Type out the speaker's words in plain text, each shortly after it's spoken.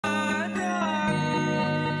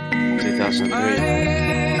2003.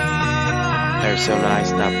 Arizona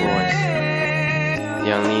Iced Out Boys.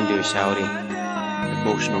 Young Leandoer shawty.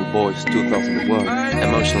 Emotional Boys 2001.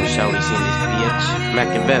 Emotional shawties in this bitch.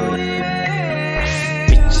 Makaveli.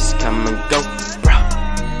 Bitches come and go, bruh,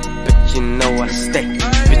 but you know I stay.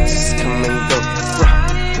 Bitches come and go, bruh,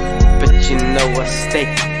 but you know I stay.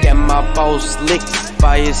 Get my balls licked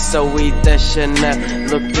by a Zooey Deschanel,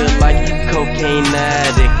 looking like cocaine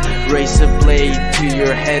addict. Razor blade to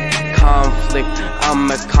your head, conflict. I'm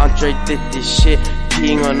a contradicted shit.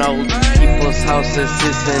 Peeing on old people's houses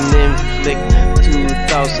is an inflict.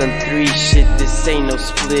 2003 shit, this ain't no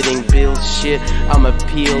splitting bullshit. I'ma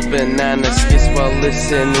peel banana skids while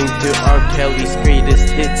listening to R. Kelly's greatest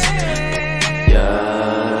hits.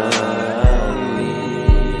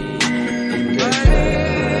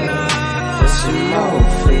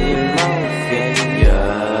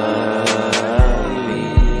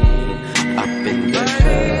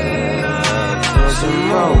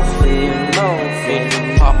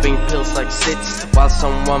 Popping pills like zits while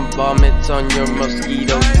someone vomits on your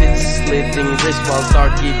mosquito tits. Slitting wrist while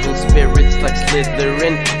dark evil spirits like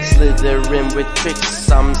Slytherin with tricks.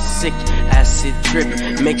 I'm sick, acid drip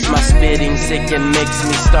makes my spitting sick and makes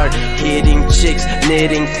me start hitting chicks.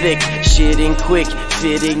 Knitting thick, shitting quick,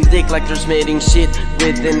 fitting dick like they're smitting shit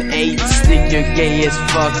with an 8 stick. You're gay as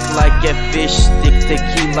fuck like a fish stick.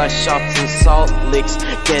 Tequila shots and salt licks,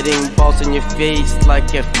 getting balls in your face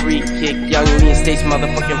like a free kick. Young Lean State's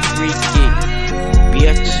motherfucking free kick,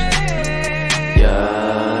 bitch. Young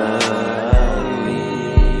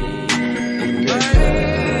Lean in the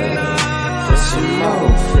club for some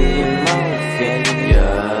morphine.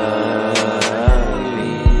 Young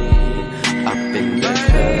Lean up in the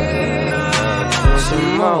club for some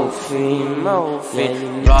morphine.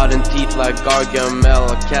 Rotten teeth like Gargamel.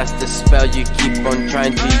 I cast a spell, you keep on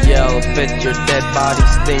trying to yell. Bet your dead body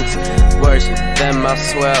stinks worse than my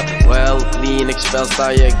swell. Well, Lean expels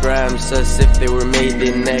diagrams as if they were made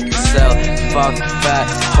in Excel. Fuck fat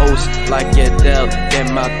host like Adele. Get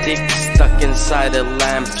my dick stuck inside a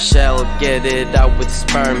lamp shell. Get it out with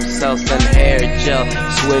sperm cells and hair gel.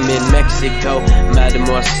 Swim in Mexico,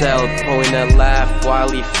 Mademoiselle. Point and laugh while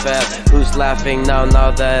he fell. Who's laughing now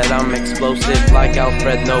that I'm explosive like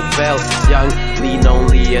Alfred Nobel? Young Lean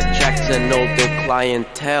only attracts an older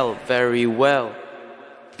clientele very well,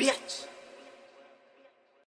 bitch.